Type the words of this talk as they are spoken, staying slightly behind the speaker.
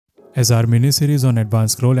As our mini-series on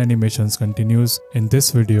advanced scroll animations continues, in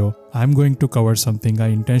this video, I'm going to cover something I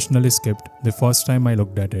intentionally skipped the first time I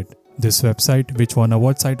looked at it. This website, which won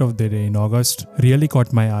Awwwards Site of the Day in August, really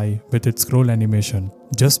caught my eye with its scroll animation.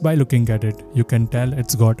 Just by looking at it, you can tell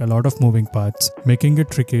it's got a lot of moving parts, making it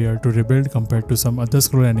trickier to rebuild compared to some other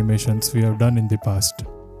scroll animations we have done in the past.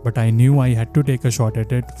 But I knew I had to take a shot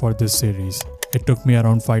at it for this series. It took me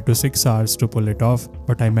around 5 to 6 hours to pull it off,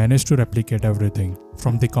 but I managed to replicate everything.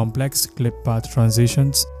 From the complex clip path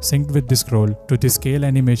transitions synced with the scroll, to the scale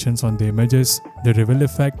animations on the images, the reveal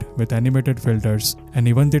effect with animated filters, and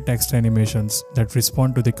even the text animations that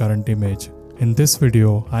respond to the current image. In this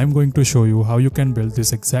video, I am going to show you how you can build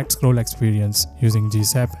this exact scroll experience using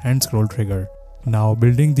GSAP and ScrollTrigger. Now,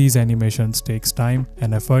 building these animations takes time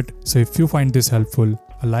and effort, so if you find this helpful,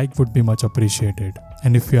 a like would be much appreciated.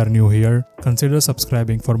 And if you are new here, consider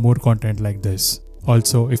subscribing for more content like this.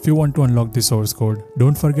 Also, if you want to unlock the source code,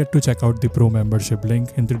 don't forget to check out the Pro membership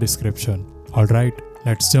link in the description. Alright,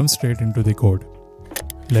 let's jump straight into the code.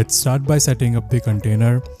 Let's start by setting up the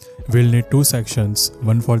container. We'll need two sections,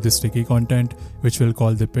 one for the sticky content, which we'll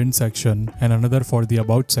call the pinned section, and another for the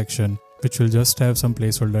about section, which will just have some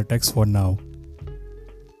placeholder text for now.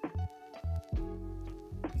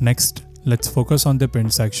 Next, let's focus on the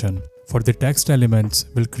pinned section. For the text elements,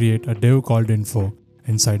 we'll create a div called info.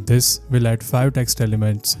 Inside this, we'll add 5 text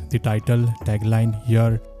elements: the title, tagline,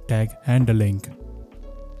 year, tag, and a link.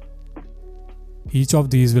 Each of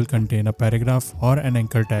these will contain a paragraph or an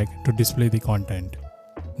anchor tag to display the content.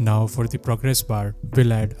 Now for the progress bar,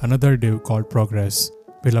 we'll add another div called progress.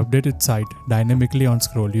 We'll update its height dynamically on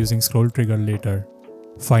scroll using ScrollTrigger later.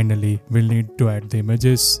 Finally, we'll need to add the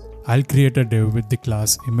images. I'll create a div with the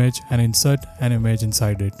class image and insert an image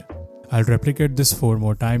inside it. I'll replicate this 4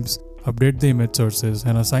 more times, update the image sources,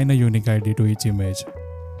 and assign a unique ID to each image.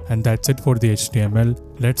 And that's it for the HTML.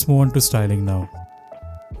 Let's move on to styling now.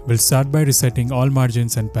 We'll start by resetting all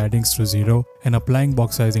margins and paddings to 0 and applying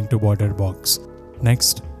box sizing to border box.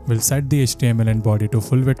 Next, we'll set the HTML and body to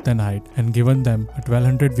full width and height and given them a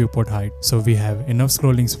 1200 viewport height so we have enough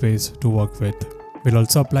scrolling space to work with. We'll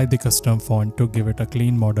also apply the custom font to give it a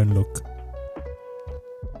clean modern look.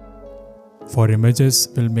 For images,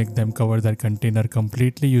 we'll make them cover their container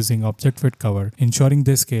completely using object fit cover, ensuring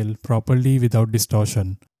they scale properly without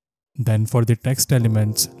distortion. Then for the text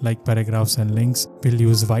elements like paragraphs and links, we'll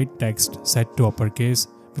use white text set to uppercase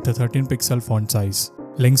with a 13 pixel font size.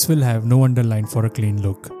 Links will have no underline for a clean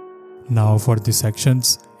look. Now for the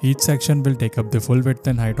sections, each section will take up the full width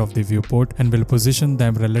and height of the viewport and will position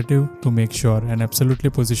them relative to make sure and absolutely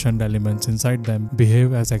positioned elements inside them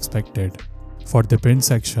behave as expected. For the pinned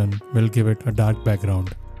section, we'll give it a dark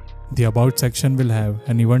background. The about section will have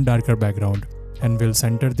an even darker background and we'll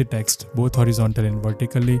center the text both horizontally and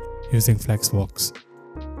vertically using Flexbox.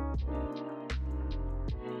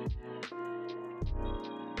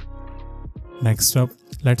 Next up,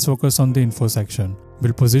 let's focus on the info section.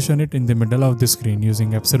 We'll position it in the middle of the screen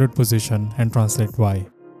using absolute position and translate Y.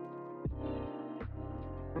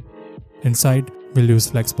 Inside, we'll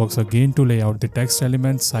use Flexbox again to lay out the text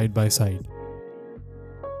elements side by side.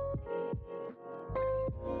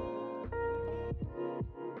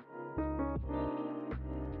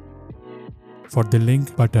 For the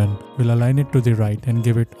link button, we'll align it to the right and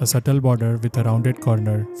give it a subtle border with a rounded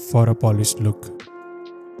corner for a polished look.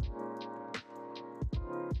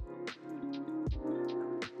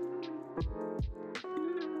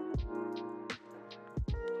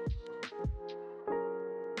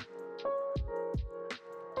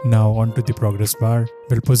 Now onto the progress bar.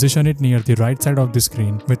 We'll position it near the right side of the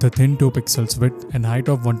screen with a thin 2 pixels width and height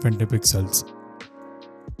of 120 pixels.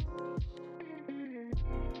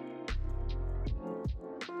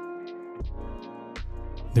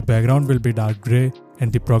 The background will be dark grey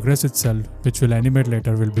and the progress itself, which we'll animate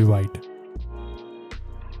later, will be white.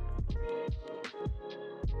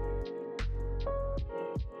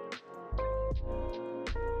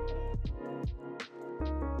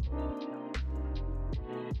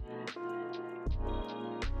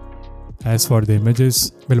 As for the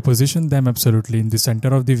images, we'll position them absolutely in the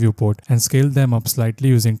center of the viewport and scale them up slightly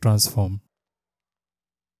using transform.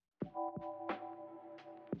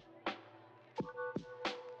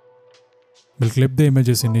 We'll clip the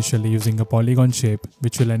images initially using a polygon shape,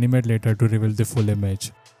 which will animate later to reveal the full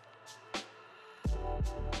image.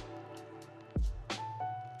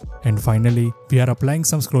 And finally, we are applying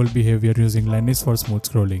some scroll behavior using Lennis for smooth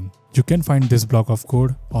scrolling. You can find this block of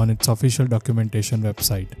code on its official documentation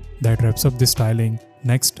website. That wraps up the styling.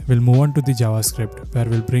 Next, we'll move on to the JavaScript, where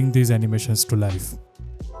we'll bring these animations to life.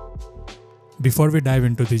 Before we dive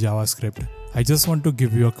into the JavaScript, I just want to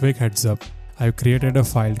give you a quick heads up. I've created a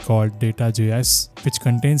file called data.js which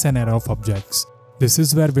contains an array of objects. This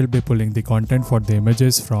is where we'll be pulling the content for the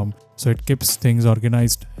images from, so it keeps things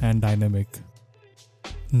organized and dynamic.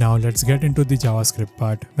 Now let's get into the JavaScript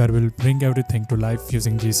part where we'll bring everything to life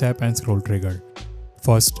using GSAP and ScrollTrigger.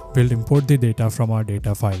 First, we'll import the data from our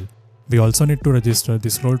data file. We also need to register the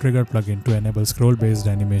ScrollTrigger plugin to enable scroll-based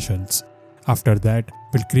animations. After that,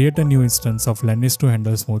 we'll create a new instance of Lennis to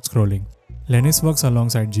handle smooth scrolling. Lennis works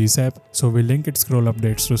alongside GSAP, so we'll link its scroll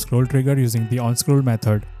updates to ScrollTrigger using the onScroll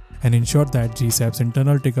method and ensure that GSAP's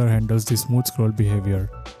internal trigger handles the smooth scroll behavior.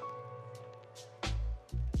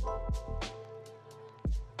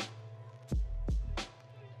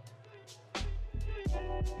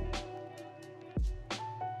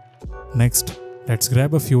 Next, let's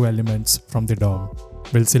grab a few elements from the DOM.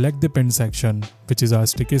 We'll select the pin section, which is our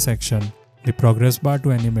sticky section, the progress bar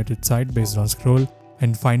to animate its side based on scroll,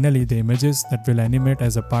 and finally the images that will animate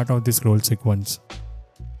as a part of the scroll sequence.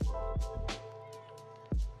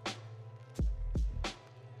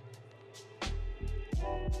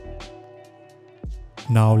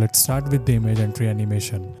 Now let's start with the image entry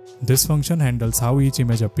animation. This function handles how each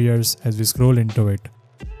image appears as we scroll into it.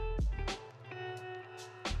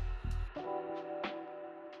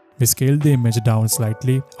 We scale the image down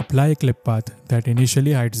slightly, apply a clip path that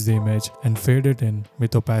initially hides the image and fade it in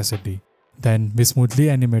with opacity. Then we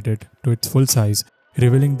smoothly animate it to its full size,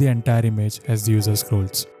 revealing the entire image as the user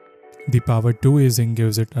scrolls. The Power 2 easing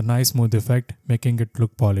gives it a nice smooth effect, making it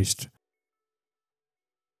look polished.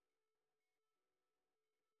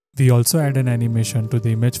 We also add an animation to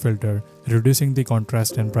the image filter, reducing the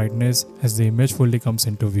contrast and brightness as the image fully comes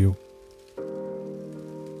into view.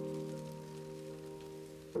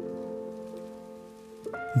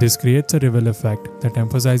 This creates a reveal effect that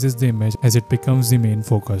emphasizes the image as it becomes the main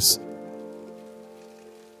focus.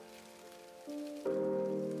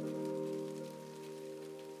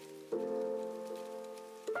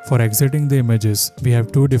 For exiting the images, we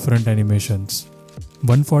have two different animations.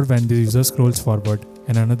 One for when the user scrolls forward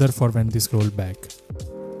and another for when they scroll back.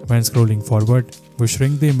 When scrolling forward, we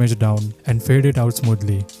shrink the image down and fade it out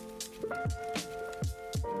smoothly.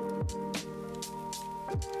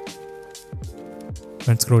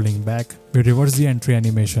 When scrolling back, we reverse the entry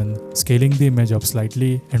animation, scaling the image up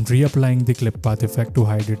slightly and reapplying the clip path effect to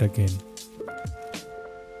hide it again.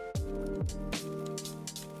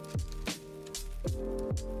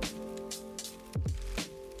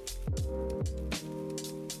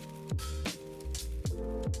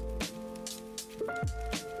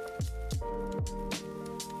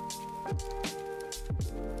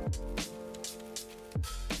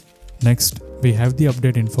 Next, we have the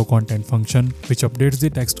update info content function, which updates the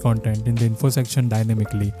text content in the info section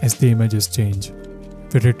dynamically as the images change.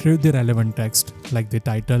 We retrieve the relevant text like the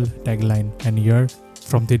title, tagline, and year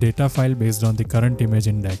from the data file based on the current image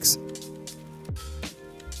index.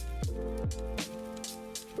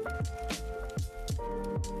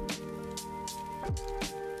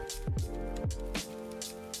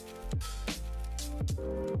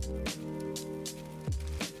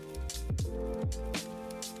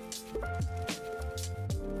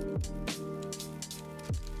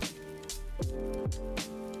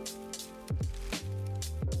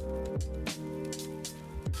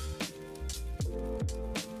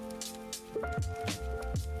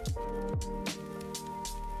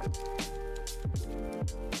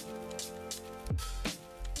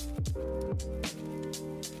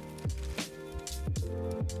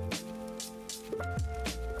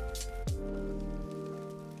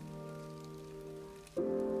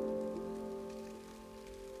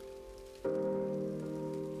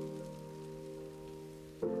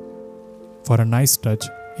 For a nice touch,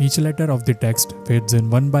 each letter of the text fades in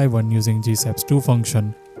one by one using GSAP's to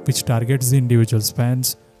function, which targets the individual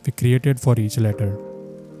spans we created for each letter.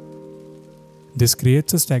 This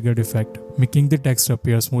creates a staggered effect, making the text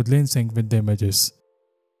appear smoothly in sync with the images.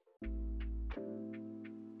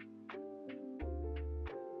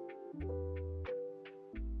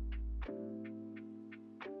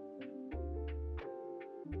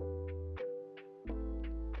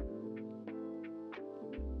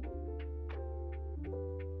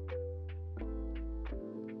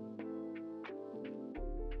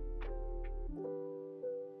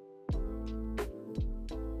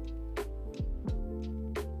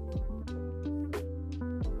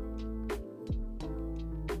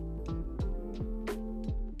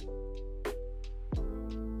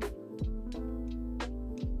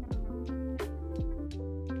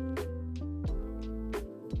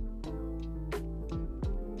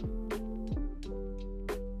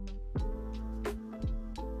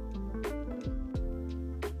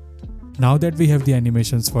 Now that we have the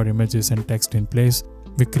animations for images and text in place,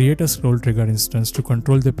 we create a ScrollTrigger instance to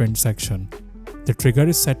control the pinned section. The trigger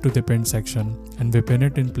is set to the pinned section and we pin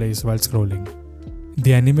it in place while scrolling.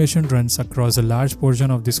 The animation runs across a large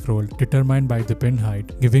portion of the scroll determined by the pin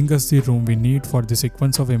height, giving us the room we need for the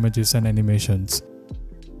sequence of images and animations.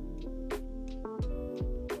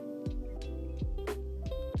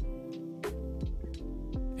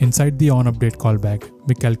 Inside the onUpdate callback,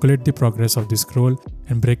 we calculate the progress of the scroll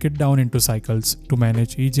and break it down into cycles to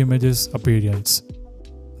manage each image's appearance.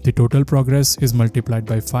 The total progress is multiplied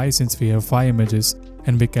by 5 since we have 5 images,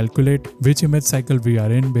 and we calculate which image cycle we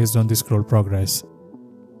are in based on the scroll progress.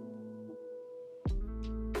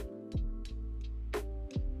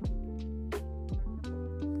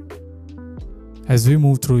 As we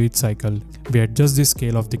move through each cycle, we adjust the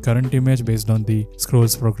scale of the current image based on the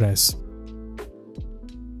scroll's progress.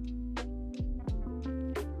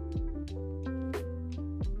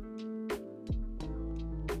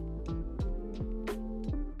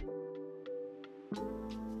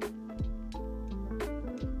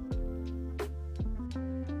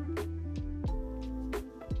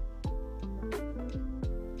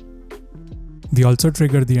 We also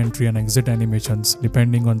trigger the entry and exit animations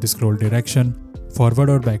depending on the scroll direction, forward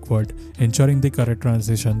or backward, ensuring the correct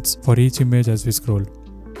transitions for each image as we scroll.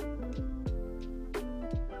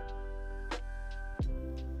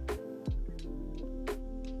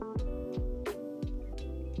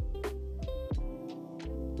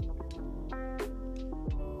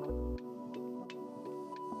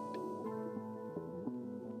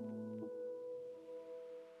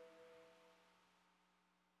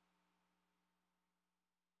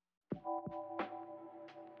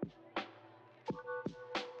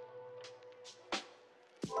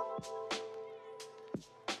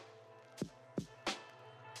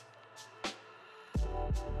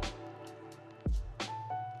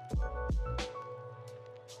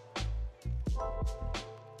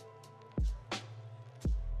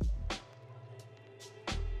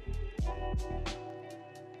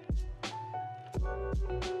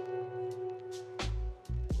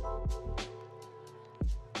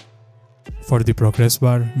 For the progress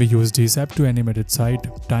bar, we use GSAP to animate its height,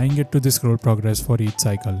 tying it to the scroll progress for each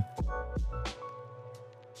cycle.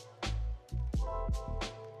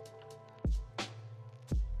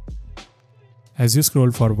 As you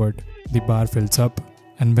scroll forward, the bar fills up,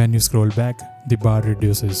 and when you scroll back, the bar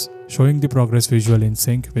reduces, showing the progress visual in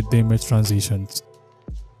sync with the image transitions.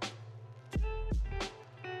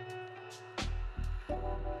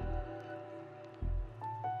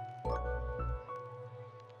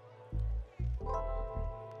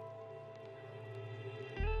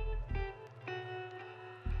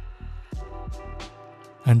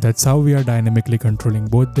 And that's how we are dynamically controlling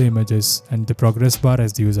both the images and the progress bar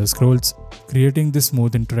as the user scrolls, creating this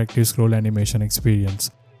smooth interactive scroll animation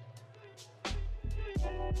experience.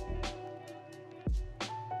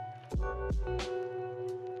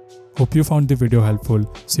 Hope you found the video helpful.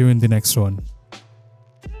 See you in the next one.